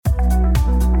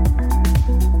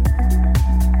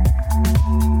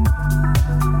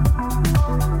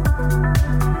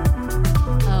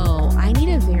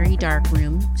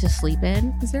sleep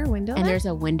in. Is there a window And there? there's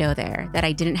a window there that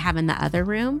I didn't have in the other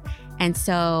room. And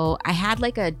so I had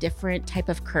like a different type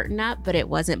of curtain up, but it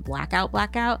wasn't blackout.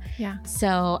 Yeah.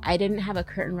 So I didn't have a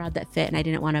curtain rod that fit and I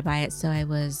didn't want to buy it. So I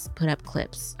was put up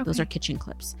clips. Okay. Those are kitchen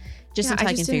clips. Just Yeah, until I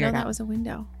can didn't figure know it that out. was a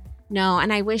window. No,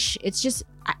 and I wish it's just,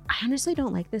 I honestly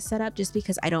don't like this setup just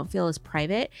because I don't feel as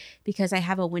private because I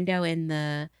have a window in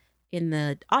the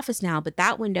office now, but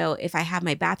that window, if I have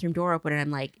my bathroom door open and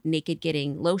I'm like naked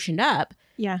getting lotioned up,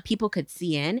 Yeah. people could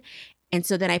see in. And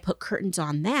so then I put curtains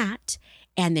on that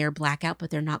and they're blackout, but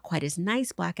they're not quite as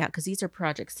nice blackout because these are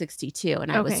Project 62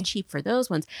 and I was Okay. cheap for those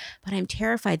ones. But I'm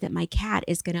terrified that my cat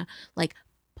is going to like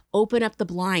open up the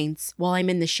blinds while I'm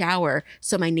in the shower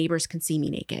so my neighbors can see me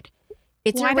naked.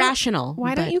 It's irrational.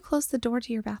 Why don't you close the door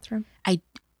to your bathroom?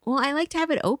 Well, I like to have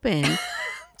it open.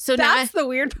 So That's the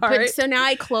weird part. But so now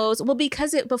I close. Well,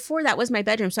 because before that was my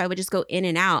bedroom, so I would just go in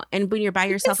and out. And when you're by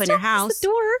yourself in your house, the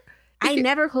door. I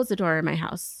never close the door in my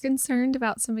house. Concerned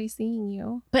about somebody seeing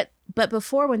you. But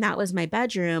before, when that was my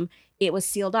bedroom, it was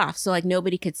sealed off, so like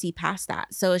nobody could see past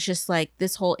that. So it's just like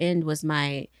this whole end was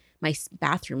my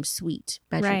bathroom suite,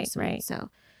 bedroom suite. Right. So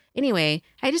anyway,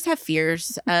 I just have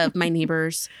fears of my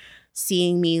neighbors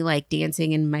seeing me like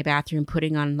dancing in my bathroom,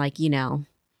 putting on like,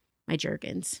 my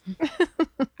Jergens.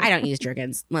 I don't use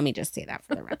Jergens. Let me just say that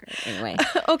for the record. Anyway.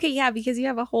 Okay, yeah, because you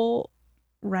have a whole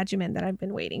regimen that I've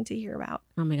been waiting to hear about.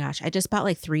 Oh my gosh. I just bought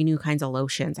like 3 new kinds of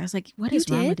lotions. I was like, what is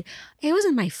wrong did? with it? It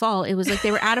wasn't my fault. It was like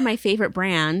they were out of my favorite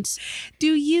brand.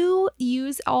 Do you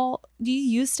use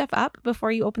stuff up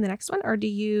before you open the next one, or do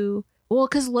you? Well,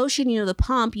 because lotion, the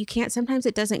pump, you can't, sometimes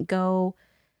it doesn't go,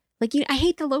 like, I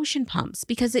hate the lotion pumps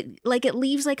because it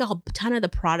leaves like a ton of the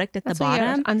product at That's the why you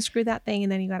bottom. gotta unscrew that thing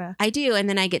and then you gotta. I do. And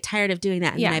then I get tired of doing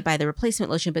that. And then Yeah. I buy the replacement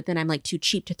lotion, but then I'm like too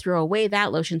cheap to throw away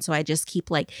that lotion. So I just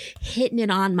keep like hitting it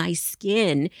on my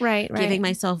skin, Right. giving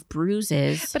myself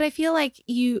bruises. But I feel like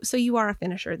you are a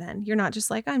finisher then. You're not just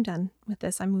like, I'm done with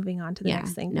this. I'm moving on to the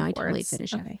next thing. No, I before totally it's-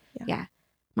 finish it. Okay. Yeah.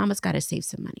 Mama's got to save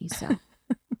some money. So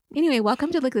anyway,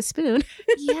 welcome to Lick the Spoon.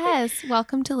 Yes.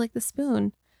 Welcome to Lick the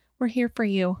Spoon. We're here for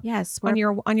you. Yes. On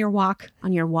your walk.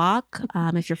 On your walk.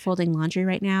 If you're folding laundry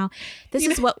right now, this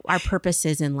is what our purpose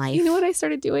is in life. You know what I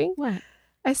started doing? What?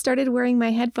 I started wearing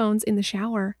my headphones in the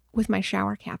shower with my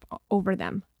shower cap over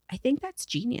them. I think that's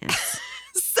genius.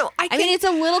 So I mean, it's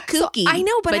a little kooky. I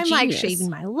know, but I'm like genius. shaving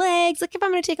my legs. Like if I'm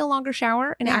going to take a longer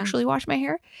shower and Yeah. actually wash my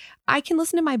hair, I can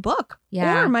listen to my book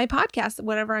Yeah. or my podcast,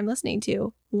 whatever I'm listening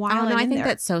to while I don't know. I'm I in think there.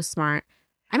 that's so smart.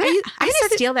 I'm gonna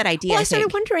steal that idea. Well, I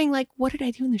started wondering, like, what did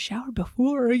I do in the shower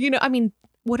before? I mean,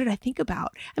 what did I think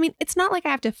about? I mean, it's not like I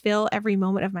have to fill every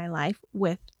moment of my life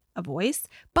with a voice,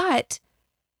 but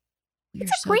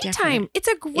it's a great time. It's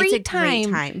a great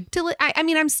time. I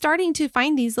mean, I'm starting to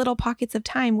find these little pockets of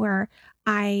time where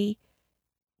I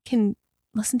can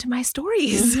listen to my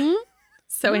stories. Mhm.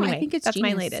 So No, I anyway, think it's that's my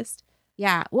genius. latest.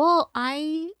 Yeah. Well,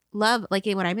 I love, like,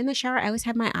 when I'm in the shower, I always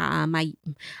have my I'm an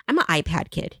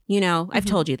iPad kid. I've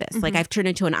told you this. Like, I've turned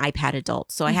into an iPad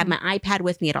adult. So I have my iPad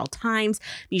with me at all times.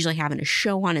 I'm usually having a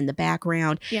show on in the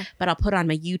background. Yeah. But I'll put on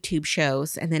my YouTube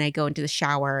shows and then I go into the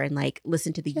shower and like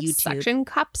listen to the You have YouTube. suction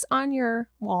cups on your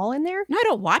wall in there? No, I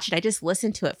don't watch it. I just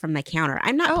listen to it from the counter.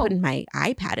 I'm not Oh. putting my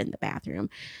iPad in the bathroom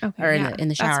Okay. or yeah, in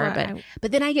the that's shower. what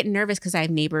But then I get nervous because I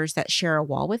have neighbors that share a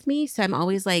wall with me. So I'm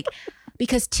always like,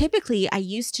 because typically I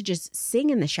used to just sing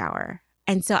in the shower.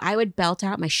 And so I would belt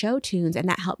out my show tunes and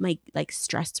that helped my like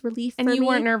stress relief And for you me.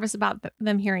 weren't nervous about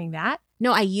them hearing that?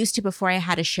 No, I used to before I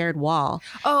had a shared wall.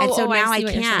 Oh, and so now I see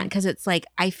what you're can't saying. because it's like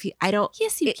I don't.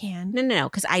 Yes, you can. No,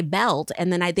 because I belt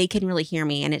and then they can really hear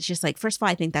me. And it's just like, first of all,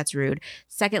 I think that's rude.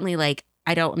 Secondly, like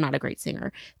I'm not a great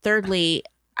singer. Thirdly,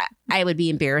 I would be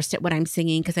embarrassed at what I'm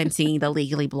singing because I'm singing the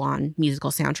Legally Blonde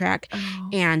musical soundtrack. Oh,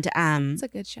 And it's a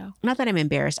good show. not that I'm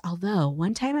embarrassed, although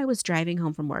one time I was driving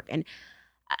home from work and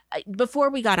before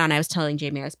we got on, I was telling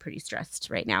Jamie I was pretty stressed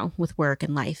right now with work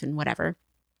and life and whatever.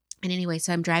 And anyway,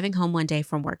 so I'm driving home one day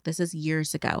from work. This is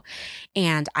years ago.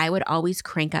 And I would always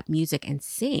crank up music and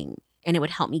sing and it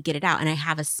would help me get it out. And I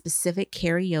have a specific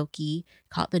karaoke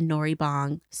called the Nori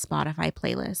Bong Spotify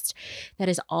playlist that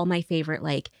is all my favorite,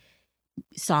 like,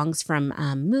 songs from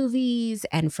movies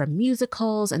and from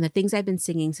musicals and the things I've been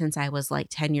singing since I was like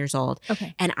 10 years old.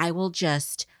 Okay. And I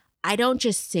don't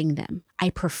just sing them, I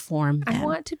perform them. I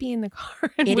want to be in the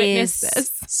car and It witness is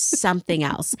this. something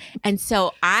else. And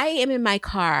so I am in my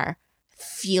car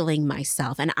feeling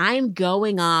myself and I'm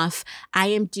going off. I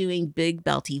am doing big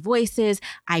belty voices.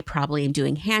 I probably am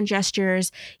doing hand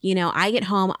gestures. I get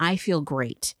home, I feel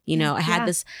great. I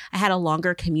had a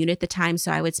longer commute at the time.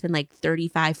 So I would spend like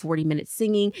 35, 40 minutes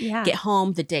singing, Yeah. get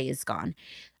home, the day is gone.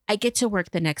 I get to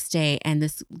work the next day and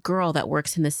this girl that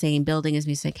works in the same building as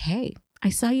me is like, hey, I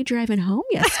saw you driving home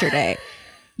yesterday.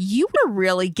 You were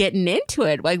really getting into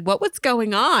it. Like, what was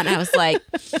going on? I was like,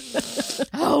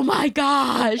 oh my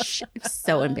gosh. I'm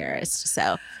so embarrassed.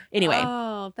 So anyway.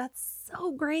 Oh, that's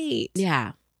so great.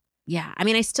 Yeah. Yeah. I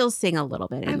mean, I still sing a little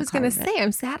bit. I was going to say,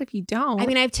 I'm sad if you don't. I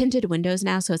mean, I have tinted windows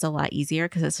now, so it's a lot easier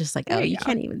because it's just like, oh, you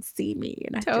can't even see me.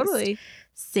 And I'm totally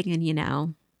just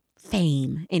singing,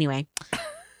 fame. Anyway.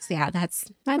 So yeah, that's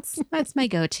my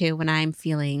go-to when I'm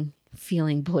feeling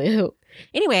blue.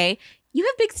 Anyway, you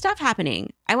have big stuff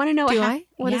happening. I want to know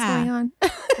what is going on?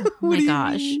 Oh my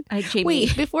gosh. Jamie.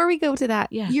 Wait, before we go to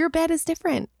that, your bed is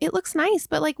different. It looks nice,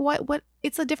 but like what?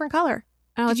 It's a different color.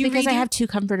 Oh, it's because I have two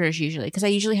comforters usually. Because I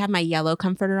usually have my yellow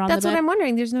comforter on the bed. That's what I'm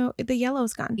wondering. The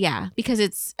yellow's gone. Yeah, because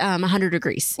it's 100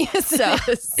 degrees. Yes, so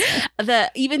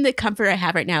even the comforter I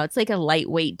have right now, it's like a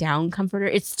lightweight down comforter.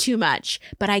 It's too much,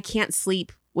 but I can't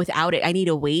sleep without it. I need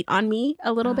a weight on me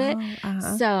a little bit.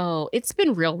 So it's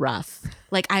been real rough.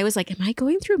 Like I was like, am I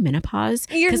going through menopause?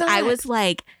 Because I was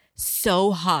like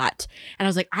so hot. And I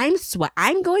was like,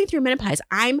 I'm going through menopause.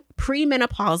 I'm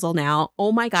premenopausal now.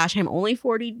 Oh my gosh, I'm only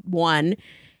 41.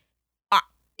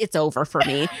 It's over for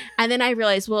me. And then I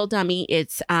realized, well, dummy,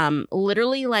 it's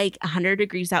literally like 100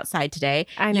 degrees outside today.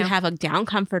 I know. You have a down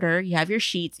comforter. You have your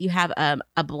sheets. You have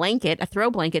a blanket, a throw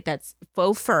blanket that's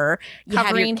faux fur. You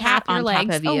covering have your cat half your on legs.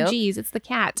 top of you. Oh, geez, it's the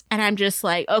cat. And I'm just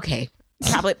like, okay,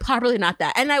 probably not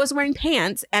that. And I was wearing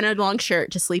pants and a long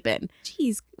shirt to sleep in.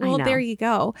 Jeez. Well, there you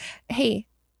go. Hey,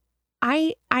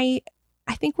 I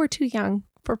think we're too young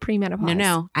for premenopause.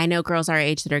 No. I know girls our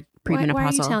age that are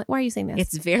premenopausal. Why are you saying this?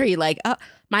 It's very like,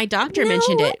 my doctor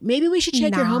mentioned it. Maybe we should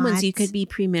check your hormones. You could be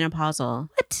premenopausal.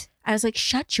 What? I was like,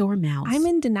 shut your mouth. I'm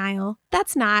in denial.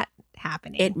 That's not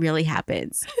happening. It really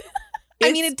happens.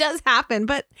 I mean, it does happen,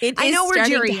 but I know we're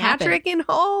geriatric and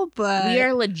whole, but we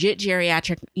are legit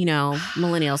geriatric,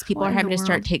 millennials. People are having to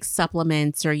start take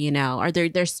supplements or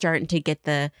they're starting to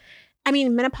get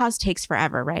menopause takes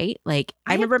forever, right? Like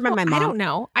I remember my mom. I don't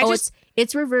know.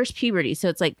 It's reverse puberty. So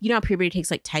it's like, how puberty takes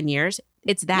like 10 years.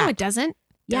 It's that. No, it doesn't.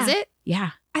 Does it?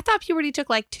 Yeah. I thought puberty took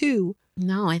like 2.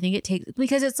 No, I think it takes,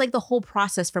 because it's like the whole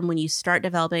process from when you start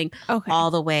developing all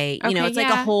the way, it's like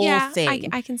a whole thing.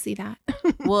 I can see that.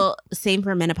 Well, same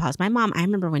for menopause. My mom, I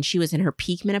remember when she was in her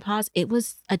peak menopause, it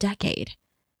was a decade.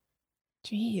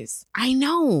 Jeez. I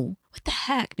know. What the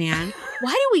heck, man?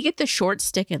 Why do we get the short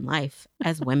stick in life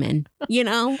as women?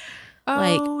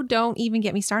 Oh, don't even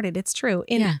get me started. It's true.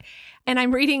 And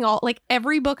I'm reading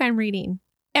every book I'm reading,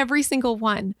 every single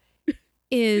one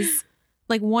is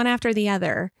like one after the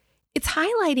other. It's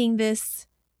highlighting this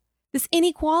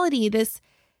inequality, this,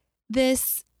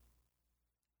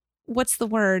 what's the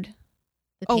word?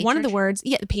 One of the words.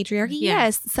 Yeah. The patriarchy. Yeah.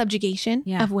 Yes. Subjugation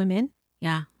of women.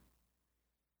 Yeah.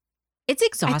 It's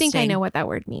exhausting. I think I know what that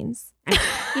word means.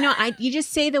 You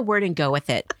just say the word and go with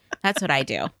it. That's what I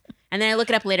do. And then I look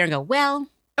it up later and go, well,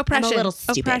 oppression. I'm a little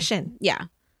stupid. Oppression. Yeah.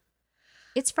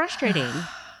 It's frustrating.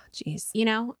 Jeez.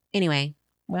 Anyway.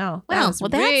 Well, that's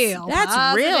real.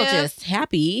 Just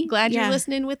happy. Glad you're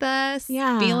listening with us.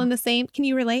 Yeah. Feeling the same. Can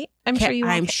you relate? I'm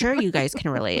sure you guys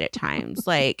can relate at times.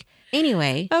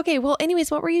 Anyway. Okay. Well,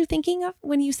 anyways, what were you thinking of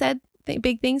when you said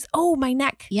big things? Oh, my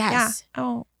neck. Yes. Yeah.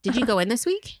 Oh. Did you go in this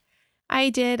week? I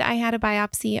did. I had a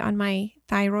biopsy on my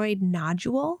thyroid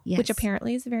nodule, which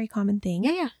apparently is a very common thing.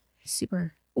 Yeah.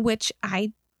 Super. Which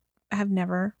I have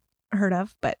never heard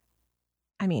of, but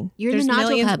I mean, you're in the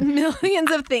nodule club.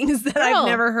 Millions of things that I've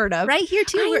never heard of. Right here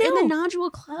too. We're in the nodule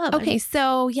club. Okay,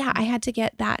 so I had to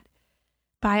get that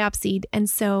biopsied, and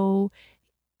so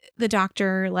the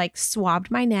doctor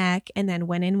swabbed my neck and then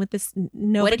went in with this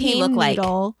Novocaine What did he look needle. like?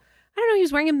 I don't know. He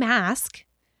was wearing a mask.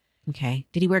 Okay.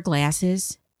 Did he wear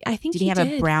glasses? I think did he have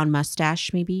a brown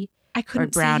mustache maybe? I couldn't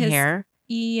or brown see his hair.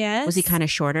 Yes. Was he kind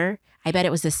of shorter? I bet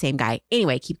it was the same guy.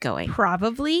 Anyway, keep going.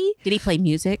 Probably. Did he play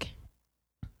music?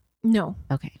 No.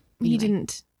 Okay. Anyway. He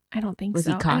didn't. I don't think was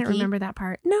so. He cocky? I don't remember that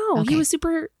part. No, okay. He was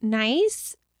super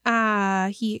nice.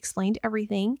 He explained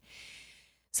everything.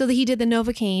 So that he did the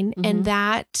Novocaine and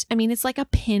that, it's like a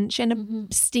pinch and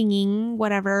a stinging,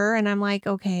 whatever. And I'm like,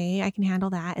 okay, I can handle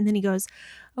that. And then he goes,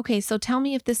 okay, so tell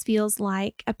me if this feels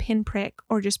like a pinprick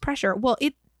or just pressure. Well,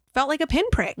 it felt like a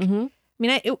pinprick.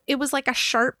 It was like a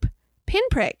sharp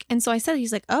pinprick. And so I said,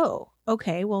 he's like, oh,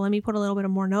 okay, well, let me put a little bit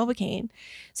of more Novocaine.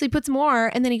 So he puts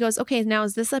more, and then he goes, okay, now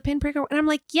is this a pinprick? And I'm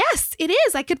like, yes, it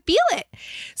is. I could feel it.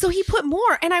 So he put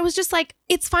more, and I was just like,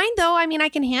 it's fine though. I mean, I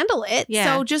can handle it.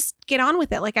 Yeah. So just get on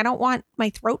with it. Like, I don't want my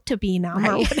throat to be numb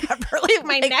or whatever. Like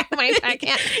my neck, I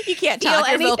can't. You can't talk.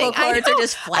 Your vocal cords are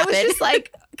just flapping. I was just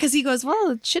like, because he goes,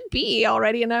 well, it should be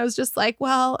already, and I was just like,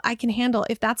 well, I can handle.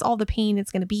 If that's all the pain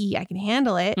it's going to be, I can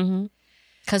handle it.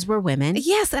 Because we're women.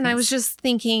 Yes, and I was just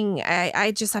thinking,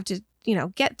 I just have to,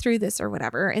 get through this or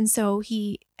whatever. And so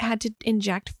he had to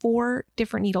inject 4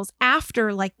 different needles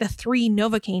after like the 3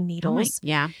 Novocaine needles.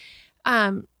 Yeah.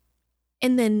 And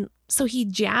then so he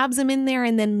jabs him in there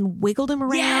and then wiggled him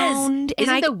around. Yes.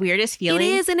 Isn't it the weirdest feeling? It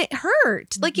is, and it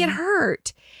hurt. Like it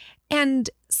hurt. And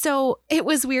so it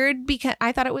was weird because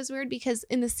I thought it was weird because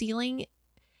in the ceiling,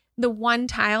 the one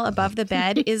tile above the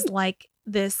bed is like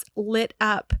this lit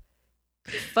up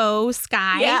faux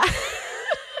sky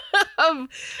of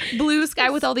blue sky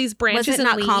with all these branches. Was it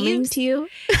not calming to you?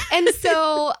 And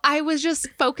so I was just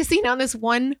focusing on this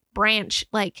one branch,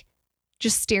 like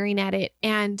just staring at it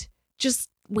and just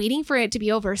waiting for it to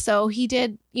be over. So he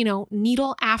did,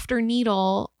 needle after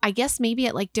needle, I guess maybe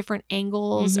at like different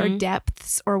angles or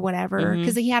depths or whatever,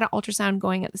 because he had an ultrasound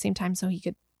going at the same time so he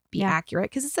could be accurate,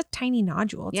 because it's a tiny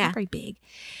nodule. It's not very big.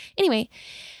 Anyway,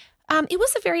 it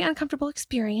was a very uncomfortable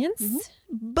experience,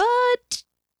 but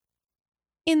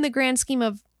in the grand scheme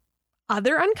of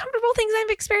other uncomfortable things I've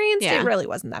experienced, it really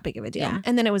wasn't that big of a deal.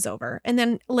 And then it was over. And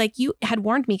then like you had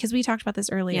warned me, because we talked about this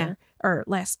earlier or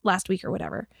last week or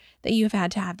whatever, that you have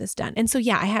had to have this done. And so,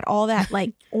 I had all that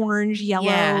like orange,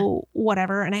 yellow,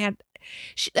 whatever. And I had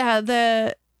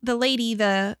the lady,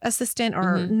 the assistant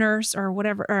or nurse or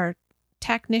whatever, or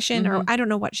technician or I don't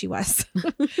know what she was.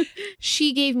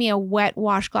 She gave me a wet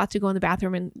washcloth to go in the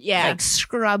bathroom and like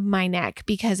scrub my neck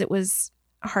because it was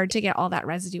hard to get all that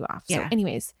residue off. So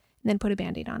anyways, and then put a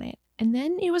Band-Aid on it. And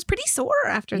then it was pretty sore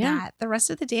after that. The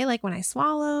rest of the day, like when I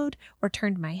swallowed or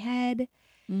turned my head,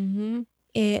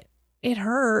 it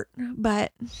hurt,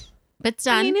 but it's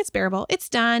done. I mean, it's bearable. It's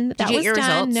done. Did you get your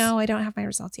results? No, I don't have my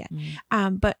results yet.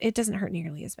 But it doesn't hurt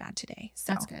nearly as bad today.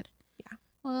 So that's good. Yeah.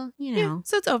 Well,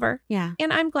 so it's over. Yeah.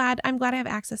 And I'm glad I have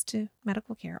access to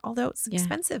medical care, although it's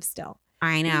expensive still.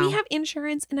 I know. We have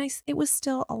insurance, and it was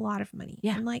still a lot of money.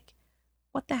 Yeah. I'm like,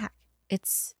 what the heck?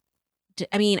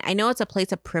 I know it's a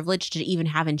place of privilege to even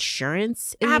have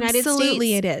insurance in the United States.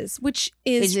 Absolutely it is, which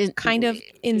is kind of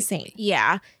insane.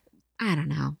 Yeah. I don't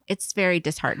know. It's very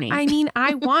disheartening. I mean,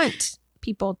 I want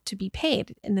people to be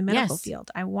paid in the medical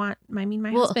field. My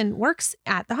husband works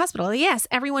at the hospital. Yes,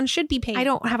 everyone should be paid. I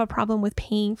don't have a problem with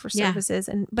paying for services,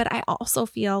 but I also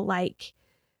feel like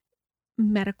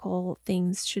medical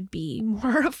things should be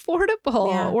more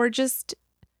affordable or just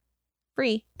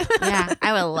free. Yeah,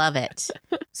 I would love it.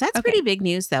 So that's pretty big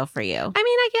news though for you. I mean,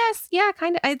 I guess,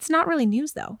 kind of. It's not really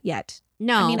news though yet.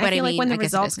 No, I mean, I feel like when the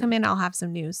results come in, I'll have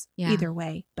some news either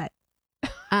way. But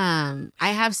I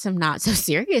have some not so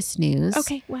serious news.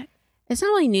 Okay, what? It's not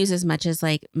really news as much as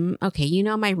like,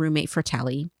 my roommate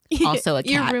Fratelli, also a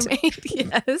cat. Your roommate,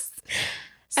 yes.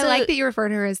 So, I like that you refer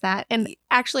to her as that. And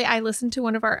actually, I listened to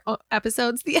one of our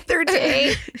episodes the other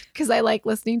day because I like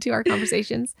listening to our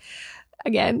conversations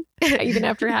again, even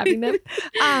after having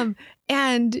them.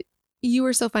 And you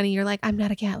were so funny. You're like, I'm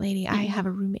not a cat lady. I have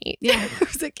a roommate. Yeah.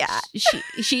 Who's a cat.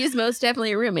 She is most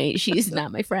definitely a roommate. She's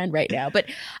not my friend right now. But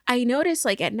I noticed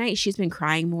like at night she's been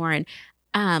crying more. And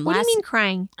what do you mean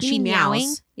crying? She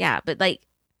meows. Yeah. But like,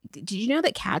 did you know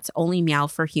that cats only meow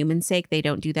for human sake? They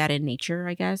don't do that in nature,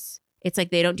 I guess. It's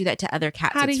like they don't do that to other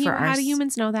cats. How do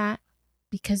humans know that?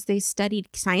 Because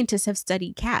scientists have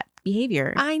studied cat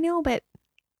behavior. I know, but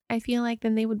I feel like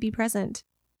then they would be present.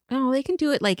 Oh, they can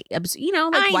do it like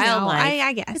wildlife.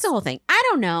 I guess. It's a whole thing. I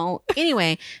don't know.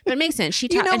 Anyway, but it makes sense.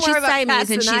 She's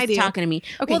Siamese and she's talking to me.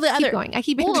 Okay, keep going. I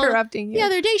keep interrupting you. The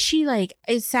other day,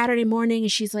 it's Saturday morning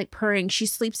and she's like purring. She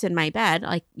sleeps in my bed,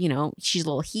 like, she's a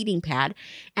little heating pad.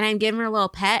 And I'm giving her a little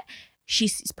pet.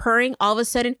 She's purring. All of a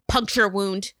sudden, puncture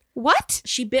wound. What?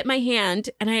 She bit my hand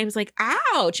and I was like,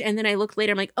 ouch. And then I looked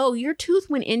later, I'm like, oh, your tooth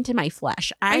went into my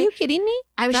flesh. Are you kidding me?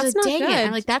 I was That's just like, not dang good. it.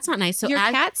 I'm like, that's not nice. So your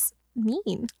cat's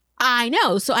mean. I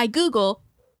know. So I Google,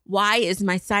 why is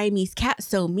my Siamese cat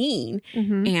so mean?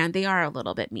 Mm-hmm. And they are a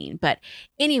little bit mean. But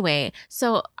anyway,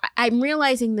 so I'm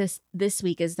realizing this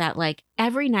week is that like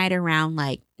every night around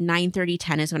like 9:30,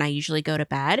 10 is when I usually go to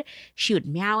bed. She would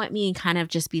meow at me and kind of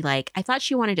just be like, I thought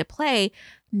she wanted to play.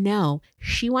 No,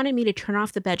 she wanted me to turn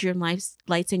off the bedroom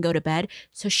lights and go to bed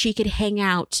so she could hang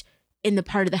out in the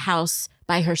part of the house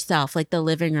by herself, like the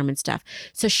living room and stuff.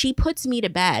 So she puts me to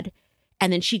bed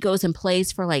and then she goes and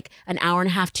plays for like an hour and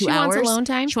a half, 2 hours. She wants alone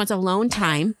time? She wants alone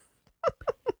time.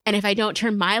 And if I don't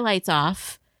turn my lights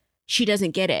off, she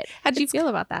doesn't get it. How'd you feel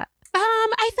about that?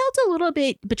 I felt a little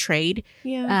bit betrayed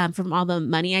from all the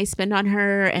money I spend on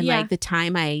her and like the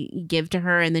time I give to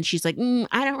her. And then she's like,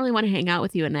 I don't really want to hang out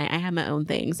with you. And I have my own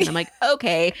things. And I'm like,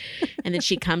 okay. And then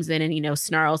she comes in and,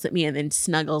 snarls at me and then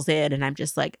snuggles in. And I'm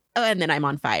just like, oh, and then I'm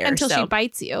on fire. Until she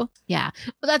bites you. Yeah.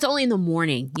 But that's only in the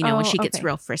morning, when she gets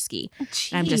real frisky.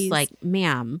 I'm just like,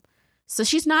 ma'am. So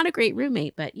she's not a great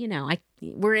roommate, but,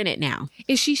 we're in it now.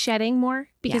 Is she shedding more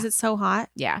because it's so hot?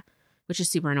 Yeah. Which is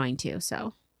super annoying too.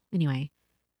 So anyway.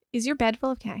 Is your bed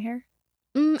full of cat hair?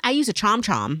 I use a chom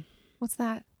chom. What's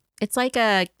that? It's like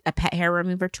a pet hair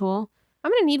remover tool.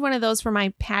 I'm going to need one of those for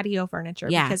my patio furniture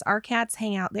because our cats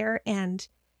hang out there and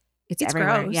it's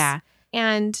everywhere. Gross. Yeah.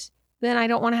 And then I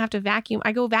don't want to have to vacuum.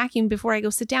 I go vacuum before I go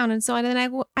sit down. And so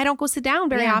then I don't go sit down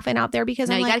very often out there because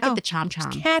I'm you like, gotta get the chom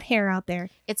chom. Cat hair out there.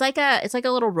 It's like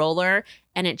a little roller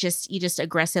and you just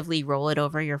aggressively roll it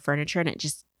over your furniture and it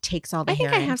just takes all the hair.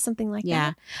 I think I have something like that.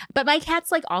 Yeah. But my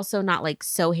cat's like also not like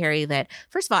so hairy that,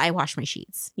 first of all, I wash my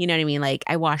sheets. You know what I mean? Like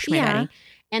I wash my bedding.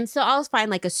 And so I'll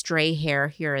find like a stray hair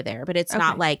here or there, but it's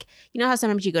not like, how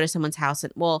sometimes you go to someone's house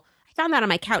and I found that on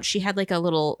my couch. She had like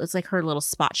it's like her little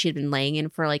spot she had been laying in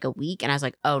for like a week. And I was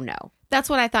like, oh no. That's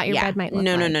what I thought your bed might look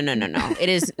like. No. It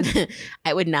is.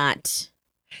 I would not.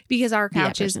 Because our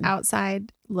couches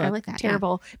outside look like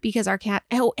terrible because our cat,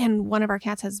 and one of our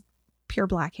cats has pure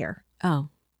black hair. Oh.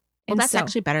 Well, that's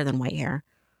actually better than white hair.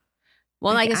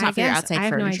 Well, I guess not for your outside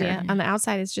furniture. I have no idea. On the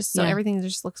outside, it's just so everything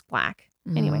just looks black.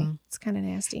 Anyway, it's kind of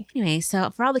nasty. Anyway, so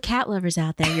for all the cat lovers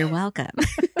out there, you're welcome.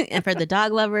 And for the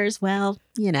dog lovers, well,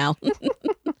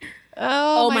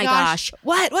 Oh my gosh.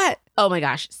 What? Oh my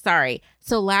gosh. Sorry.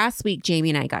 So last week, Jamie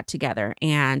and I got together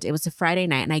and it was a Friday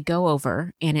night and I go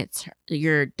over and it's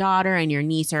your daughter and your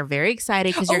niece are very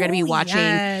excited because you're going to be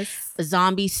watching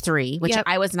Zombies 3, which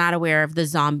I was not aware of the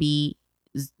zombie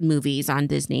movies on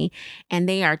Disney, and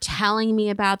they are telling me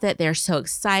about that. They're so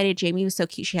excited. Jamie was so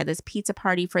cute. She had this pizza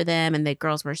party for them and the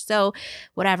girls were so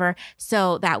whatever.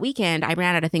 So that weekend I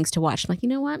ran out of things to watch. I'm like, you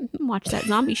know what? Watch that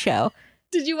zombie show.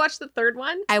 Did you watch the third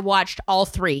one? I watched all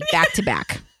 3 back to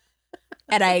back.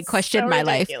 And I questioned my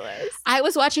life. I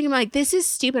was watching him like, this is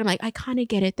stupid. I'm like, I kind of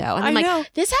get it though. And I'm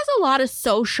like, this has a lot of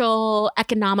social,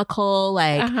 economical,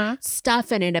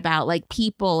 stuff in it about like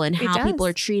people and how people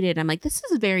are treated. I'm like, this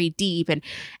is very deep. And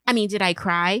I mean, did I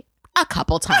cry? A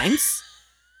couple times.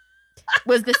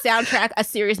 Was the soundtrack a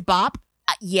serious bop?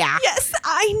 Yeah. Yes,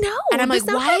 I know. And I'm like,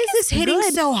 why is this hitting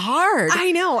so hard?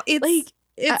 I know. It's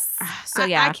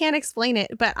like, I can't explain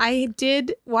it, but I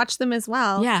did watch them as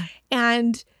well. Yeah.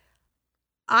 And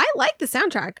I like the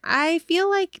soundtrack. I feel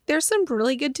like there's some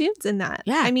really good tunes in that.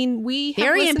 Yeah. I mean, we have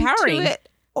very listened empowering to it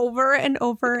over and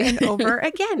over and over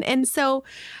again. And so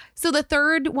the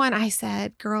third one, I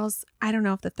said, girls, I don't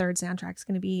know if the third soundtrack is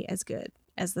going to be as good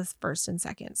as this first and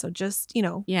second. So just,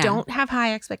 don't have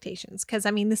high expectations. Because,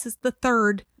 I mean, this is the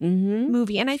third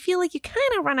movie. And I feel like you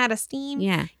kind of run out of steam.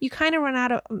 Yeah. You kind of run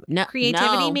out of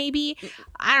creativity, maybe.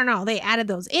 I don't know. They added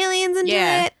those aliens into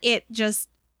it. It just...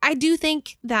 I do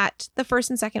think that the first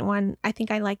and second one, I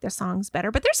think I like the songs better.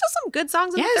 But there's still some good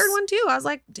songs in the third one, too. I was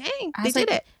like, dang, they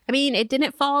did it. I mean, it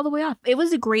didn't fall all the way off. It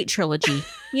was a great trilogy.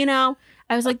 I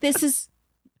was like, this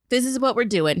is what we're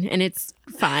doing. And it's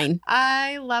fine.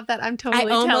 I love that. I'm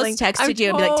totally I almost texted you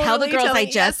and be like, tell the girls I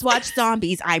just watched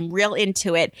Zombies. I'm real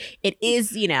into it. It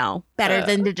is, better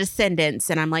than The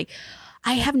Descendants. And I'm like,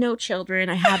 I have no children.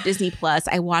 I have Disney Plus.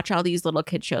 I watch all these little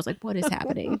kid shows. Like, what is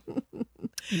happening?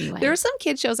 Anyway. There are some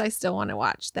kid shows I still want to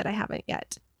watch that I haven't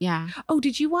yet. Yeah. Oh,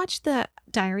 did you watch the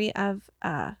Diary of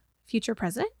Future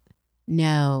President?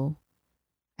 No.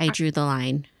 I drew the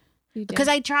line. Because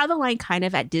I draw the line kind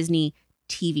of at Disney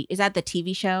TV. Is that the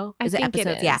TV show? I think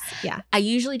episodes? It is. Yeah. I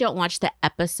usually don't watch the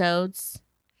episodes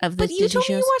of the Disney shows. But you told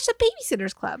me you watched the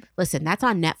Babysitter's Club. Listen, that's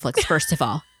on Netflix, first of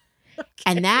all. Okay.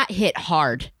 And that hit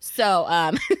hard. So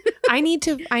I need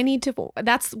to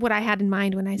that's what I had in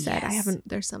mind when I said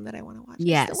there's some that I want to watch.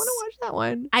 Yes. I want to watch that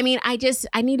one. I mean, I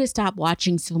need to stop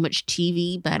watching so much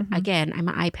TV, but again, I'm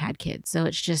an iPad kid, so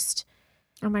it's just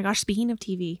oh my gosh, speaking of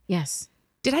TV. Yes.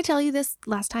 Did I tell you this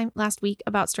last week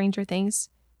about Stranger Things?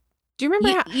 Do you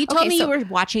remember you told me you were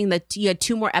watching you had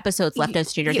 2 more episodes left of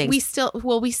Stranger Things.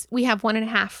 We have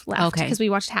 1.5 left because we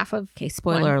watched half of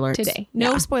spoiler alert today.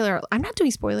 No spoiler. I'm not doing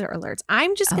spoiler alerts.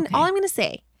 I'm just gonna all I'm gonna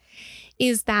say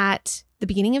is that the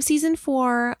beginning of season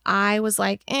 4, I was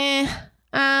like,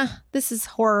 this is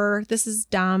horror. This is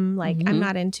dumb. Like I'm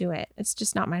not into it. It's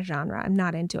just not my genre. I'm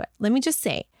not into it. Let me just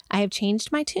say, I have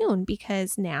changed my tune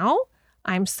because now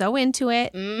I'm so into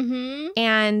it.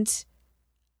 And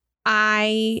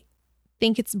I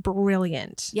think it's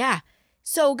brilliant. Yeah.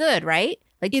 so good, right?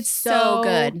 Like It's so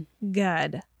good.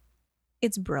 Good.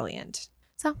 It's brilliant.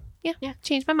 So yeah,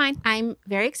 changed my mind. I'm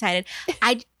very excited.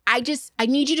 I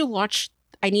need you to watch.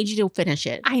 I need you to finish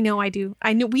it. I know I do.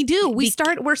 I know we do. We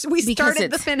started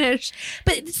the finish,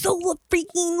 but it's so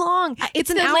freaking long. It's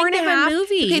an hour and a half.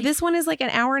 Movie. Okay, this one is like an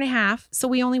hour and a half. So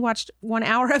we only watched 1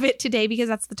 hour of it today because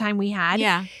that's the time we had.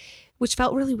 Yeah, which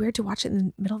felt really weird to watch it in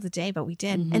the middle of the day, but we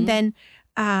did. And then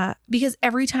because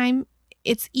every time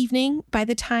it's evening, by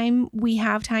the time we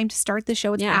have time to start the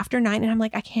show, it's after 9, and I'm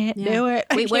like, I can't do it.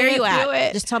 Wait, where are you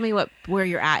at? Just tell me where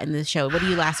you're at in the show. What do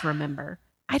you last remember?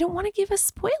 I don't want to give a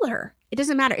spoiler. It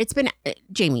doesn't matter. It's been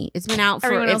Jamie. It's been out for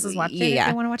everyone else is watching it.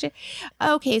 They want to watch it.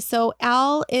 Okay, so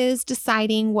Al is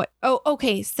deciding what. Oh,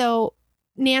 okay. So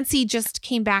Nancy just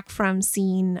came back from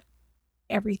seeing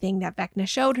everything that Vecna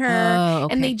showed her,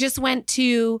 and they just went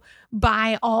to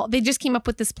buy all. They just came up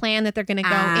with this plan that they're going to go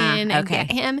in and get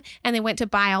him, and they went to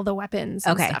buy all the weapons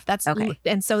and stuff. That's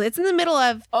and so it's in the middle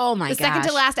of the second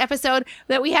to last episode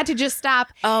that we had to just stop.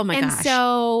 Oh my gosh! And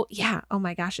so oh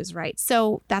my gosh is right.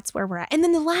 So that's where we're at. And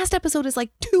then the last episode is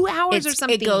like 2 hours or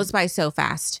something. It goes by so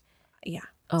fast. Yeah.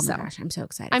 Oh my gosh! I'm so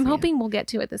excited. I'm hoping we'll get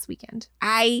to it this weekend.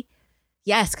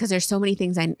 Yes, because there's so many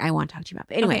things I want to talk to you about.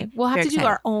 But anyway, we'll have to do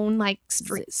our own like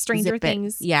Stranger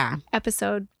Things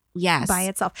episode by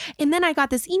itself. And then I got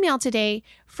this email today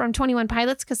from 21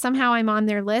 Pilots because somehow I'm on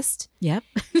their list. Yep.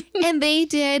 And they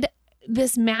did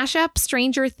this mashup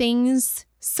Stranger Things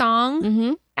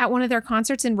song at one of their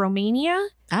concerts in Romania.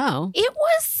 Oh. It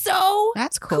was so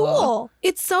That's cool.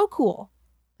 It's so cool.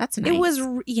 That's nice. It was,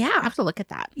 I have to look at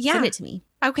that. Yeah. Send it to me.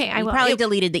 Okay, I will. Probably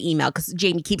deleted the email because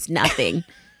Jamie keeps nothing.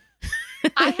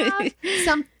 I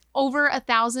have over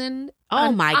 1,000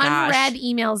 unread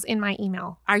emails in my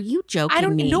email. Are you joking? I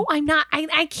don't know. I'm not.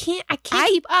 I can't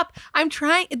keep up. I'm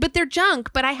trying, but they're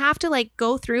junk. But I have to like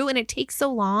go through, and it takes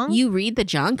so long. You read the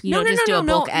junk? You don't just do a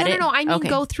bulk edit? No. I mean,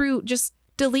 go through just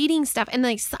deleting stuff, and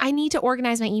like I need to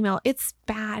organize my email. It's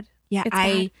bad. Yeah,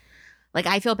 bad.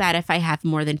 I feel bad if I have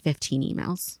more than 15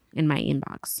 emails in my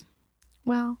inbox.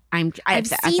 Well, I've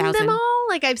seen them all.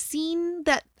 Like I've seen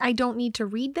that I don't need to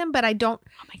read them, but I don't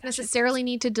necessarily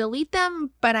need to delete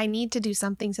them, but I need to do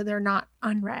something so they're not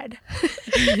unread.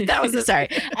 That was sorry.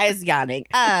 I was yawning.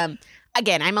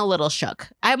 Again, I'm a little shook.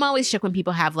 I'm always shook when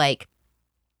people have like,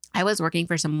 I was working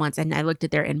for someone once and I looked at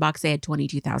their inbox. They had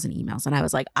 22,000 emails and I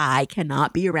was like, I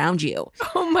cannot be around you.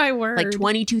 Oh my word. Like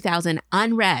 22,000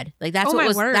 unread. Like that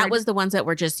was the ones that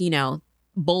were just,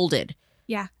 bolded.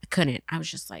 Yeah. I couldn't. I was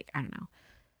just like, I don't know.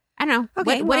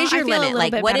 Okay. What is your limit?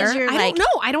 Like, what is your, I don't know.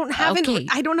 I don't have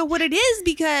I don't know what it is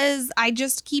because I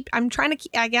just I'm trying to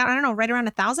keep, I don't know, right around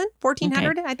 1,000,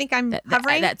 1,400. Okay. I think I'm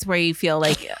hovering. That's where you feel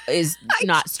like is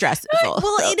not stressful.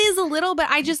 Well, it is a little, but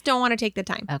I just don't want to take the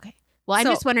time. Okay. Well, I'm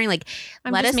just wondering, like,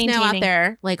 let us know out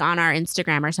there, like on our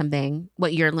Instagram or something,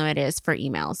 what your limit is for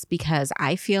emails, because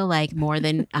I feel like more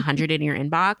than 100 in your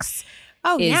inbox.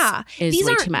 Oh, is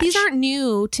way too much. These aren't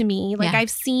new to me. Like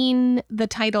I've seen the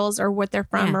titles or what they're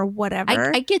from or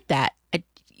whatever. I get that.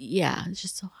 It's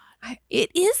just a lot.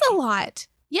 It is a lot.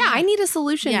 Yeah, I need a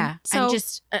solution. Yeah, so I'm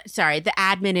just sorry. The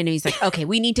admin and he's like, okay,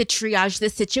 we need to triage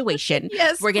this situation.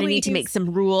 Yes, we're going to need to make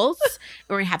some rules.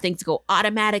 We're going to have things go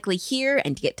automatically here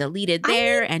and get deleted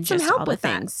there, and some just help all with the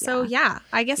things. That. So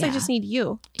I guess I just need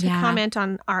you to comment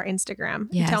on our Instagram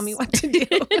and tell me what to do.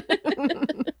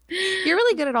 You're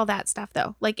really good at all that stuff,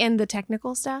 though, like in the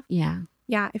technical stuff. Yeah.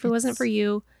 If it wasn't for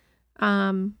you,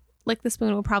 Lick the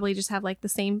Spoon will probably just have like the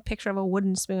same picture of a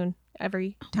wooden spoon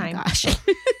every time. Oh gosh.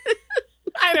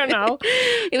 I don't know.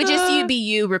 It would just be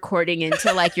you recording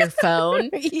into like your phone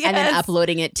and then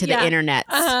uploading it to the internet.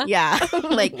 Yeah.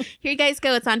 Like, here you guys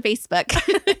go. It's on Facebook.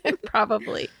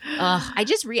 Probably. I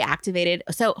just reactivated.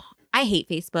 So I hate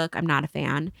Facebook. I'm not a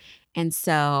fan. And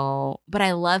so, but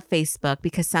I love Facebook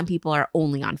because some people are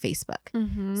only on Facebook.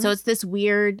 Mm-hmm. So it's this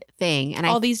weird thing. And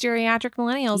all these geriatric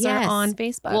millennials are on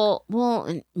Facebook.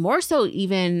 Well, more so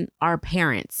even our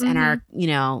parents and our,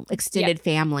 extended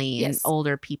family and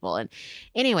older people. And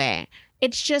anyway,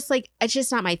 it's just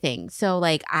not my thing. So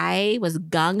like I was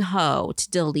gung ho to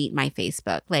delete my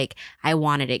Facebook. Like I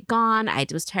wanted it gone. I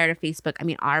was tired of Facebook. I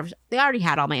mean, they already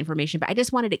had all my information, but I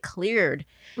just wanted it cleared.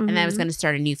 Mm-hmm. And I was going to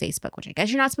start a new Facebook, which I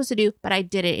guess you're not supposed to do, but I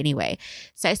did it anyway.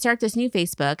 So I start this new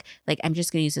Facebook. Like I'm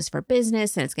just going to use this for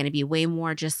business and it's going to be way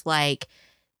more just like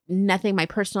nothing, my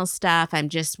personal stuff. I'm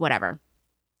just whatever.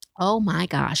 Oh my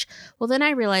gosh. Well, then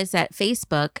I realized that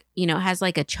Facebook, has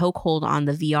like a chokehold on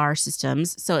the VR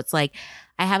systems. So it's like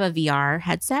I have a VR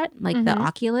headset, like the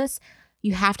Oculus.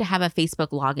 you have to have a Facebook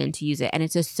login to use it. And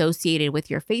it's associated with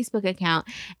your Facebook account,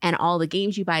 and all the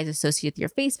games you buy is associated with your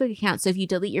Facebook account. So if you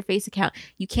delete your face account,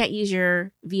 you can't use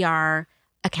your VR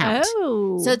account.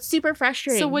 Oh. So it's super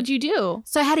frustrating. So what'd you do?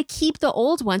 So I had to keep the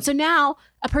old one. So now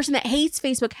a person that hates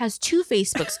Facebook has 2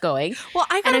 Facebooks going. Well,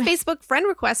 I got a Facebook friend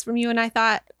request from you, and I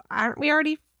thought, aren't we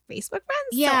already Facebook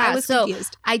friends? Yeah. So I was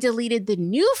confused. I deleted the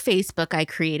new Facebook I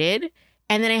created,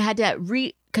 and then I had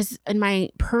to because in my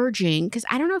purging, because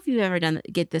I don't know if you've ever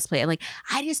get this play. I'm like,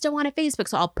 I just don't want a Facebook.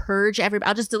 So I'll purge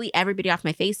I'll just delete everybody off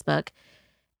my Facebook.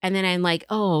 And then I'm like,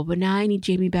 oh, but now I need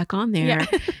Jamie back on there. Yeah.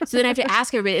 So then I have to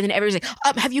ask everybody. And then everybody's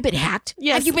like, have you been hacked?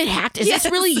 Yes. Have you been hacked? Is this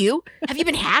really you? Have you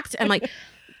been hacked? I'm like,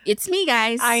 it's me,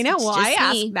 guys. I know. It's Well, just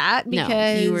I me. asked that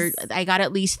because I got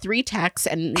at least 3 texts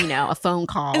and, a phone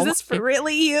call. Is this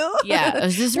really you? Yeah.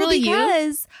 Is this really you?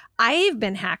 Because I've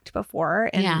been hacked before,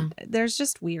 and Yeah. there's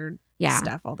just weird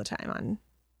stuff all the time on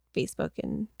Facebook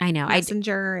and I know.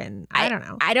 Messenger, and I don't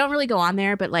know. I don't really go on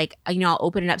there, but I'll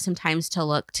open it up sometimes to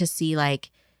look to see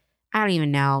I don't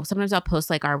even know. Sometimes I'll post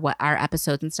our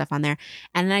episodes and stuff on there,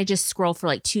 and then I just scroll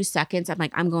for 2 seconds. I'm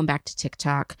like, I'm going back to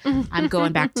TikTok. I'm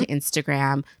going back to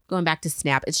Instagram. Going back to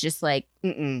Snap. It's just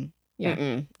mm-mm.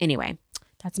 Anyway,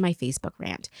 that's my Facebook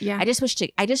rant. Yeah. I just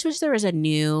wish there was a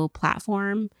new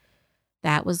platform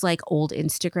that was old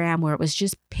Instagram, where it was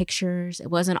just pictures.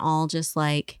 It wasn't all just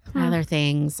other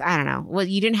things. I don't know. Well,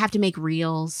 you didn't have to make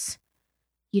reels.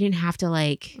 You didn't have to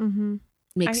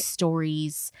make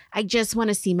stories. I just want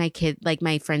to see my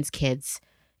my friends' kids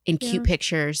in cute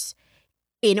pictures,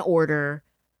 in order,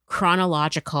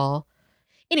 chronological.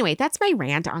 Anyway, that's my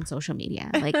rant on social media.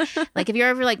 If you're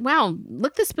ever wow,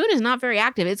 look, the spoon is not very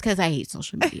active, it's because I hate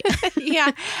social media.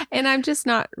 Yeah. And I'm just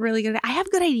not really good. I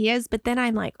have good ideas, but then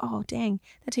I'm like, oh, dang,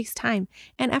 that takes time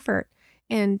and effort.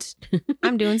 And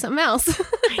I'm doing something else.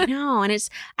 I know. And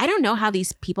I don't know how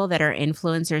these people that are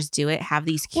influencers do it, have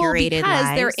these curated because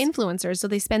lives. they're influencers, so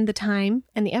they spend the time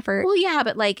and the effort. Well, yeah,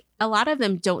 but a lot of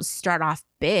them don't start off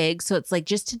big. So it's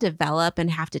just to develop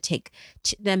and have to take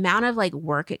the amount of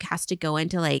work it has to go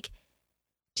into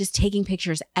just taking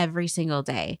pictures every single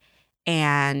day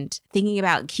and thinking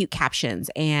about cute captions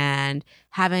and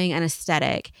having an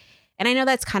aesthetic. And I know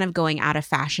that's kind of going out of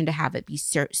fashion to have it be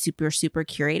super, super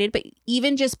curated, but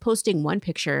even just posting one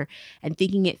picture and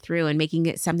thinking it through and making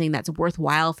it something that's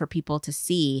worthwhile for people to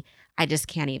see, I just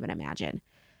can't even imagine.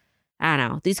 I don't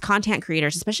know. These content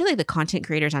creators, especially the content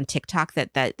creators on TikTok, that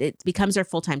it becomes their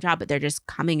full-time job, but they're just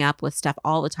coming up with stuff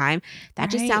all the time. That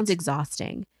just sounds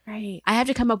exhausting. Right. I have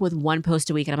to come up with 1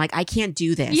 post a week, and I'm like, I can't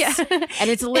do this. Yeah.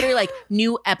 And it's literally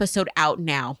new episode out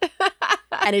now.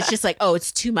 And it's just oh,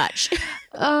 it's too much.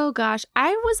 Oh gosh, I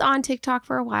was on TikTok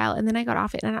for a while, and then I got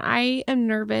off it, and I am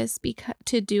nervous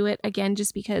to do it again,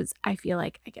 just because I feel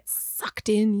like I get sucked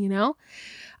in,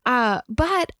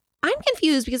 But I'm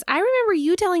confused because I remember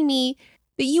you telling me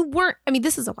that you weren't. I mean,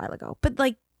 this is a while ago, but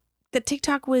that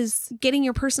TikTok was getting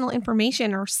your personal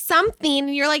information or something,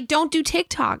 and you're like, don't do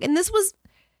TikTok. And this was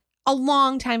a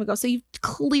long time ago, so you've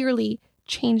clearly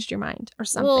changed your mind or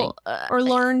something, or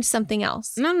learned something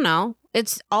else. No.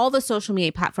 It's all the social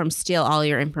media platforms steal all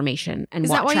your information and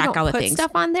Is that why track you don't all the put things.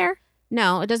 stuff on there?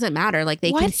 No, it doesn't matter.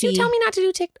 They can see. You tell me not to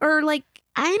do TikTok or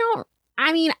I don't.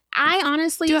 I mean, I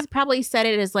honestly probably said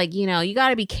it as you got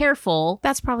to be careful.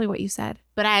 That's probably what you said.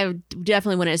 But I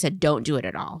definitely wouldn't have said don't do it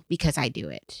at all, because I do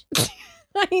it.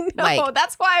 I know.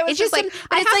 That's why I was just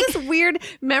I have this weird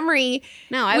memory.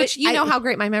 No, you know how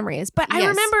great my memory is. But I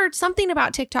remembered something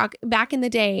about TikTok back in the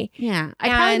day. Yeah. I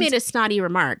probably made a snotty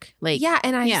remark. Yeah.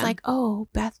 And I was like, oh,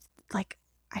 Beth,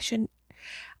 I shouldn't.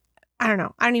 I don't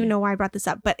know. I don't even know why I brought this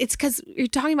up. But it's because you're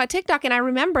talking about TikTok, and I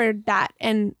remembered that.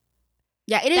 And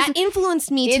yeah, it is. That influenced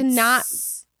me to not.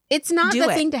 It's not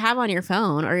the thing to have on your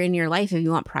phone or in your life if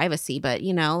you want privacy. But,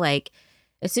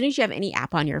 as soon as you have any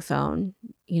app on your phone,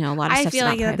 a lot of stuff's I feel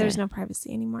not private. there's no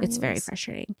privacy anymore. It's very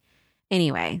frustrating.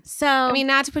 Anyway, so I mean,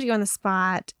 not to put you on the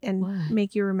spot and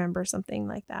make you remember something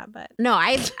like that, but no,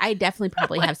 I definitely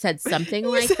probably have said something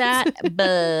like that,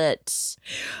 but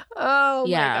oh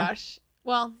my gosh.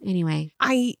 Well, anyway,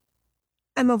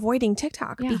 I'm avoiding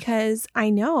TikTok because I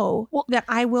know that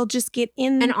I will just get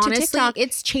in. And honestly, TikTok.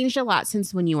 it's changed a lot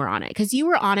since when you were on it, because you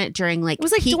were on it during it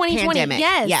was peak 2020. pandemic.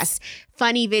 Yes,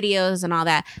 funny videos and all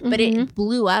that. But it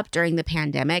blew up during the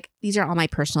pandemic. These are all my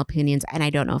personal opinions, and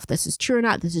I don't know if this is true or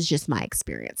not. This is just my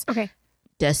experience. Okay.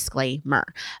 Disclaimer.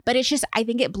 But it's just, I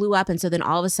think it blew up, and so then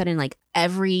all of a sudden,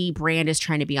 every brand is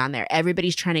trying to be on there.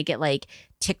 Everybody's trying to get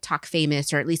TikTok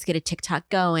famous, or at least get a TikTok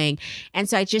going. And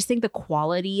so I just think the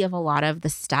quality of a lot of the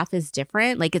stuff is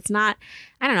different. It's not,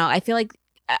 I don't know. I feel like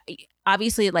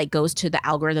obviously it like goes to the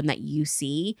algorithm that you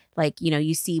see, like,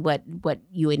 you see what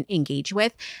you engage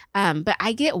with. But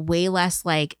I get way less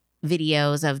like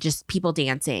videos of just people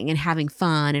dancing and having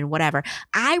fun and whatever.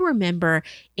 I remember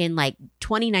in like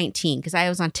 2019, because I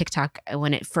was on TikTok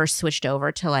when it first switched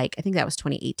over to like, I think that was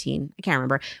 2018. I can't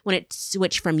remember when it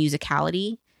switched from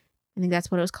Musicality. I think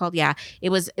that's what it was called. Yeah, it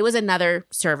was another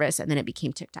service, and then it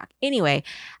became TikTok. Anyway,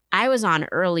 I was on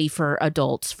early for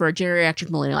adults. For a geriatric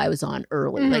millennial, I was on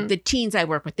early. Like the teens I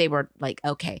work with, they were like,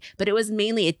 okay. But it was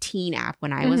mainly a teen app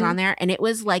when I was on there. And it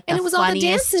was like the funniest. All the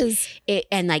dances.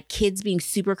 And like kids being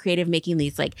super creative, making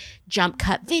these like jump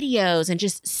cut videos and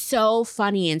just so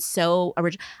funny and so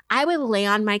original. I would lay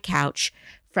on my couch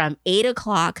from 8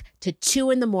 o'clock to 2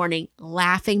 a.m,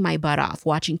 laughing my butt off,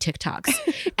 watching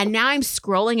TikToks. And now I'm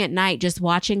scrolling at night, just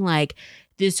watching like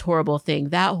this horrible thing,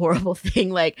 that horrible thing.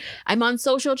 Like I'm on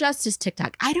social justice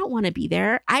TikTok. I don't want to be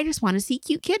there. I just want to see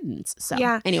cute kittens. So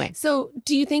anyway. So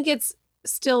do you think it's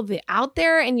still out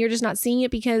there and you're just not seeing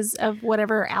it because of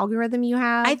whatever algorithm you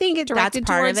have? I think that's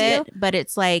part of it, but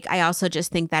it's like, I also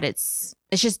just think that it's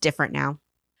just different now.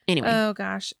 Anyway. Oh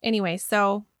gosh. Anyway,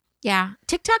 so yeah,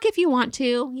 TikTok if you want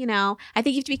to, I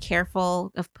think you have to be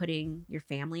careful of putting your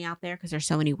family out there because there's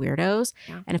so many weirdos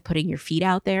and of putting your feet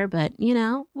out there, but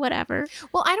whatever.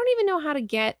 Well, I don't even know how to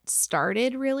get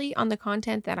started really on the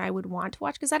content that I would want to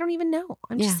watch because I don't even know.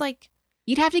 I'm just like.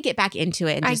 You'd have to get back into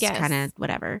it and just kind of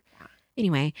whatever.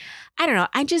 Anyway, I don't know.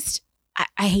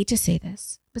 I hate to say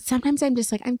this, but sometimes I'm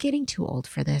just like, I'm getting too old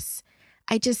for this.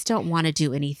 I just don't want to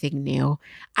do anything new.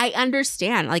 I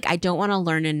understand. Like, I don't want to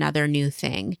learn another new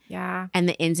thing. Yeah. And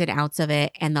the ins and outs of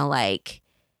it and the like,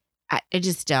 I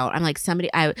just don't. I'm like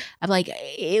I'm like,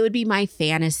 it would be my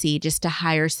fantasy just to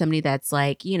hire somebody that's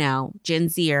like, Gen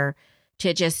Zer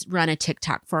to just run a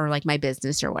TikTok for like my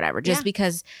business or whatever. Just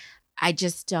because I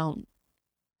just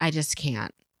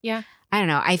can't. Yeah. I don't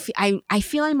know. I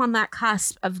feel I'm on that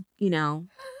cusp of,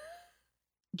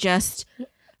 just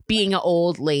being an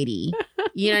old lady.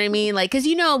 You know what I mean? Like, because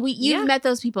you've met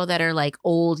those people that are like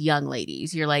old young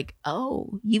ladies. You're like,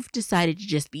 oh, you've decided to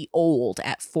just be old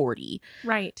at 40.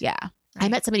 Right. Yeah. Right. I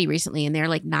met somebody recently and they're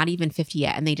like not even 50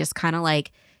 yet. And they just kind of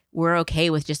like were okay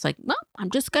with just like, well, I'm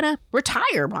just going to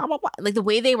retire, blah, blah, blah. Like the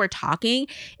way they were talking,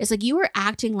 it's like you were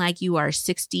acting like you are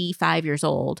 65 years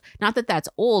old. Not that that's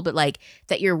old, but like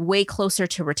that you're way closer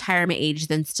to retirement age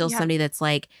than still somebody that's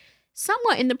like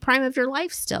somewhat in the prime of your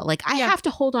life still. Like I have to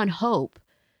hold on hope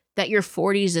that your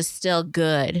 40s is still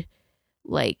good.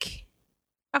 Like,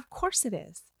 of course it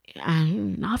is.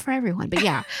 Not for everyone, but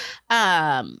yeah.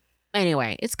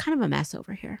 Anyway, it's kind of a mess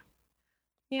over here.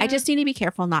 Yeah. I just need to be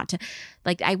careful not to,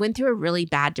 like, I went through a really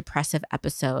bad depressive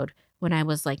episode when I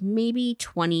was like maybe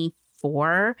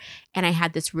 24 and I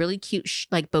had this really cute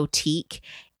boutique.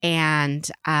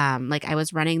 And like I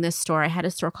was running this store. I had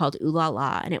a store called Ooh La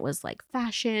La and it was like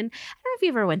fashion. I don't know if you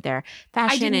ever went there.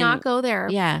 Fashion. I did not go there.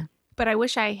 Yeah. But I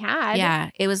wish I had. Yeah.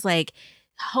 It was like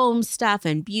home stuff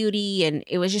and beauty. And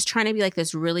it was just trying to be like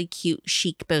this really cute,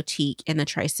 chic boutique in the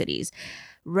Tri-Cities.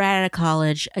 Right out of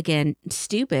college, again,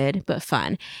 stupid, but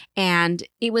fun. And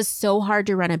it was so hard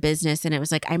to run a business. And it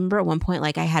was like, I remember at one point,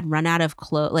 like I had run out of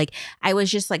clothes. Like I was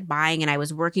just like buying and I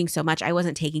was working so much. I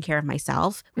wasn't taking care of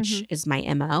myself, which is my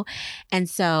MO. And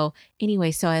so anyway,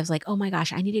 so I was like, oh my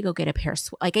gosh, I need to go get a pair of,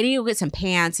 I need to go get some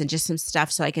pants and just some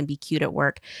stuff so I can be cute at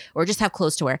work or just have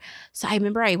clothes to wear. So I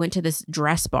remember I went to this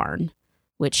Dress Barn,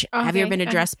 which have you ever been to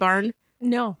Dress Barn?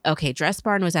 No. Okay, Dress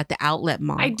Barn was at the outlet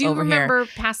mall. I do remember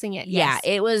passing it. Yes.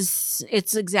 Yeah,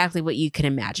 it's exactly what you can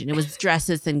imagine. It was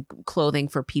dresses and clothing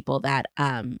for people that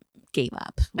gave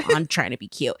up on trying to be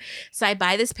cute. So I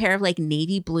buy this pair of like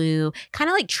navy blue, kind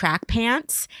of like track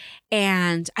pants.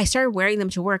 And I started wearing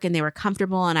them to work and they were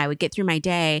comfortable and I would get through my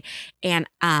day. And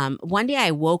one day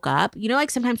I woke up, like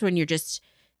sometimes when you're just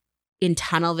in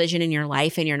tunnel vision in your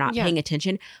life and you're not paying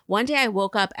attention. One day I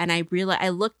woke up and I realized I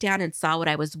looked down and saw what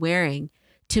I was wearing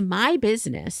to my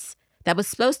business that was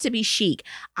supposed to be chic.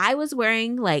 I was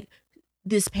wearing like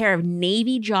this pair of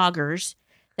navy joggers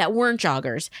that weren't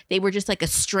joggers. They were just like a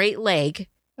straight leg,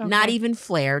 not even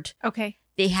flared. Okay.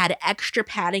 They had extra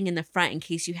padding in the front in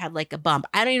case you had like a bump.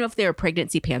 I don't even know if they were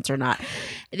pregnancy pants or not.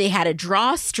 They had a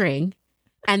drawstring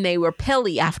and they were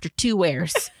pilly after 2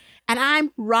 wears. And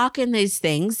I'm rocking these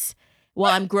things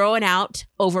while I'm growing out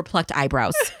overplucked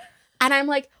eyebrows. And I'm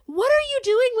like, what are you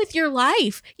doing with your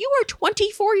life? You are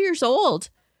 24 years old.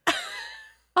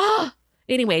 Oh,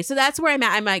 anyway, so that's where I'm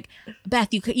at. I'm like,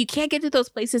 Beth, you can't get to those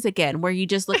places again where you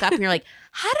just look up and you're like,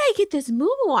 how did I get this moo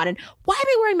on? And why am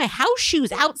I wearing my house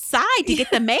shoes outside to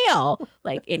get the mail?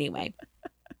 Like, anyway.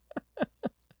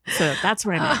 So that's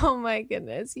where I'm at. Oh my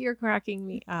goodness. You're cracking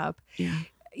me up. Yeah.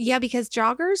 Yeah, because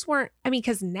joggers weren't,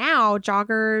 because now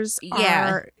joggers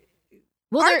Yeah.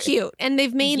 are cute. And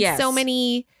they've made Yes. so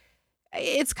many,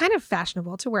 it's kind of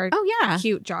fashionable to wear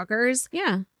cute joggers.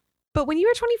 Yeah. But when you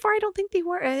were 24, I don't think they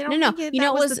were. I don't No. think You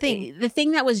know, that it was the thing. the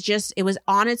thing that was just, it was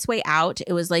on its way out.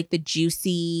 It was like the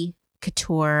juicy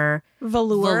couture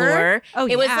velour. Oh,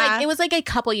 it was like a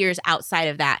couple years outside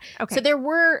of that. Okay. So there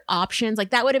were options.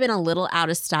 Like that would have been a little out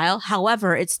of style.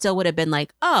 However, it still would have been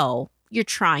like, oh, you're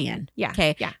trying. Yeah.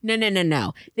 Okay. Yeah.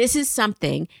 No. This is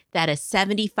something that a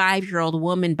 75-year-old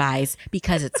woman buys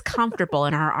because it's comfortable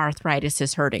and her arthritis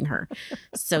is hurting her.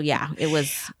 So yeah, it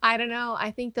was. I don't know.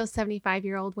 I think those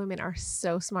 75-year-old women are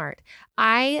so smart.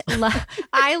 I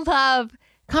love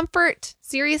comfort,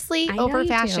 seriously, over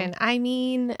fashion. I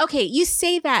mean, okay, you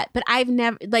say that, but I've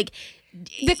never like.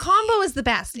 The combo is the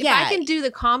best. If I can do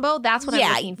the combo, that's what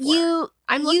I'm looking for.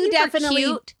 I'm looking for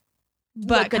cute,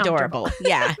 but look adorable.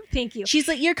 Yeah. Thank you. She's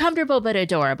like, you're comfortable but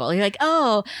adorable. You're like,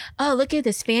 oh, look at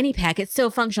this fanny pack. It's so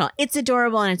functional. It's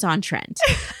adorable and it's on trend.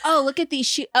 Oh, look at these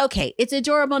shoes. Okay, it's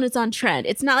adorable and it's on trend.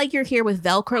 It's not like you're here with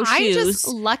Velcro shoes. I'm just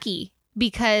lucky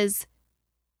because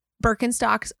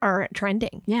Birkenstocks are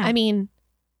trending. Yeah. I mean,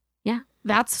 yeah,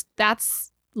 that's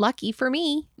lucky for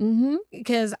me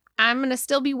because I'm going to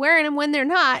still be wearing them when they're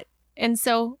not. And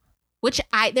so,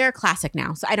 they're a classic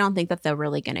now. So I don't think that they're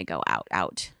really going to go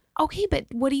out. Okay, but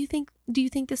what do you think? Do you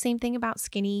think the same thing about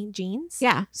skinny jeans?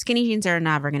 Yeah, skinny jeans are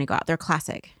never going to go out. They're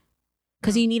classic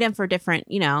because you need them for different.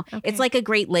 It's like a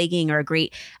great legging or a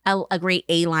great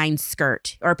A-line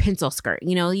skirt or a pencil skirt.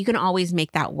 You can always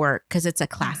make that work because it's a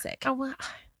classic. Oh well,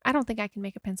 I don't think I can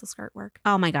make a pencil skirt work.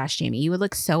 Oh my gosh, Jamie, you would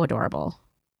look so adorable.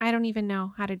 I don't even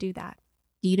know how to do that.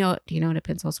 Do you know what a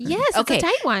pencil skirt is? Yes, okay. It's a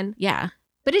tight one. Yeah.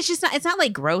 But it's not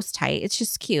like gross tight. It's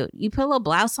just cute. You put a little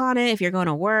blouse on it if you're going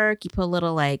to work. You put a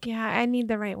little like. Yeah, I need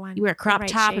the right one. You wear a crop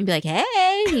top and be like, hey,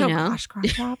 Oh gosh, crop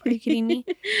top. Are you kidding me?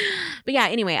 But yeah,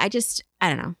 anyway, I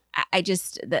don't know. I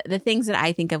just, the things that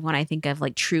I think of when I think of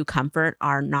like true comfort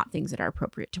are not things that are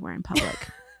appropriate to wear in public.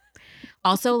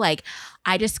 Also, like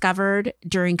I discovered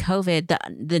during COVID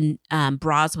the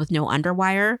bras with no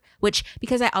underwire, which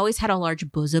because I always had a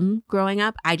large bosom growing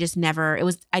up, I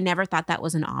never thought that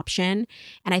was an option.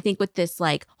 And I think with this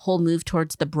like whole move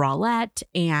towards the bralette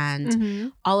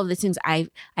and all of these things, I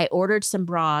ordered some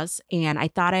bras and I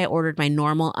thought I ordered my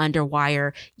normal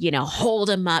underwire, hold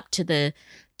them up to the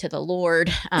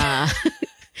Lord.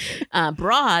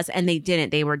 Bras, and they didn't.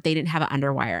 They didn't have an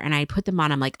underwire, and I put them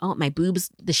on. I'm like, oh, my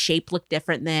boobs, the shape looked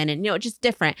different then, and just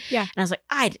different. Yeah. And I was like,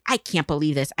 I can't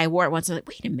believe this. I wore it once. I was like,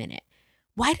 wait a minute,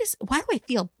 why do I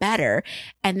feel better?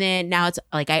 And then now it's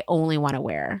like I only want to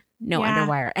wear no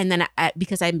underwire, and then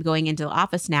because I'm going into the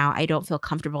office now, I don't feel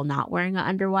comfortable not wearing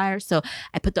an underwire, so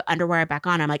I put the underwire back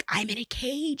on. I'm like, I'm in a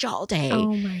cage all day.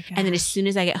 Oh my god! And then as soon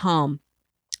as I get home,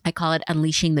 I call it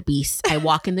unleashing the beast. I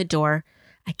walk in the door.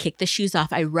 I kick the shoes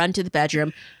off. I run to the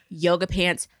bedroom, yoga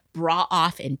pants, bra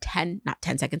off in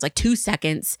 2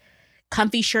 seconds,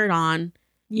 comfy shirt on,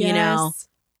 getting a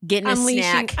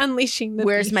snack. Unleashing the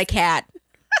Where's beast. my cat?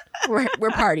 We're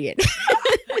partying.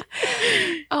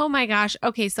 Oh my gosh.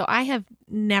 Okay, so I have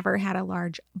never had a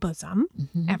large bosom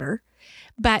ever,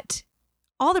 but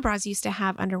all the bras used to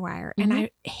have underwire and I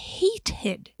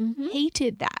hated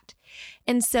that.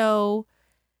 And so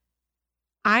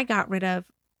I got rid of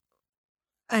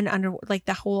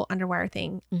the whole underwire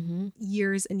thing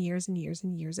years and years and years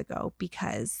and years ago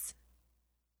because,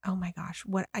 oh my gosh,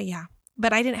 but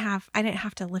I didn't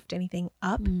have to lift anything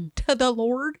up to the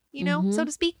Lord, so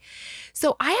to speak.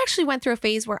 So I actually went through a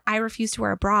phase where I refused to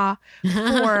wear a bra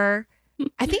for,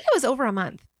 I think it was over a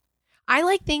month. I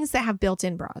like things that have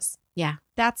built-in bras. Yeah.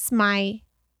 That's my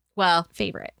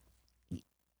favorite.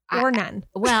 Or none.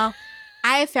 Well,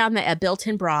 I have found that a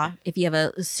built-in bra, if you have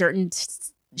a certain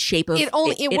shape of it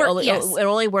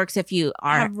only works if you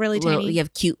have really tiny, you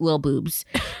have cute little boobs.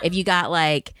 If you got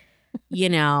like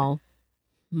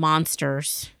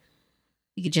monsters,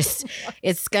 you could just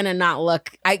it's gonna not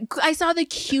look. I saw the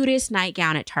cutest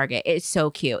nightgown at Target. It's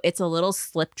so cute. It's a little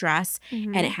slip dress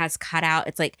and it has cutout.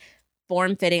 It's like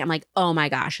form fitting. I'm like, oh my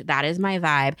gosh, that is my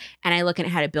vibe. And I look and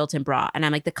it had a built-in bra and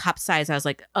I'm like, the cup size, I was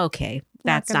like, okay,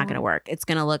 that's not gonna work. It's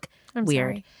gonna look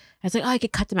weird. Sorry. I was like, oh, I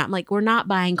could cut them out. I'm like, we're not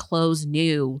buying clothes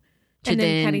new to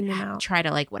then cutting them out. Try to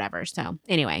like whatever. So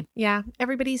anyway. Yeah.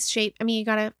 Everybody's shape. I mean, you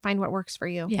got to find what works for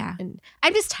you. Yeah. And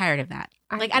I'm just tired of that.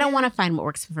 I don't want to find what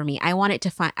works for me. I want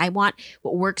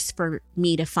what works for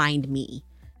me to find me.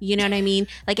 You know what I mean?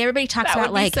 Like everybody talks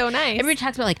about like, so nice. Everybody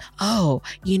talks about like, oh,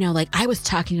 you know, like I was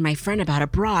talking to my friend about a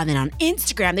bra and then on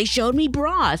Instagram, they showed me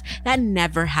bras. That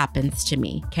never happens to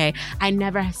me. Okay. I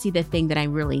never see the thing that I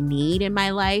really need in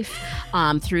my life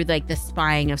through like the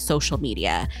spying of social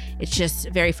media. It's just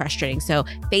very frustrating. So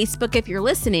Facebook, if you're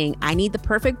listening, I need the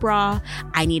perfect bra.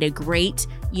 I need a great,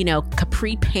 you know,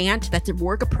 capri pant that's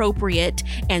work appropriate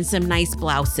and some nice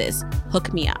blouses.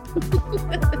 Hook me up.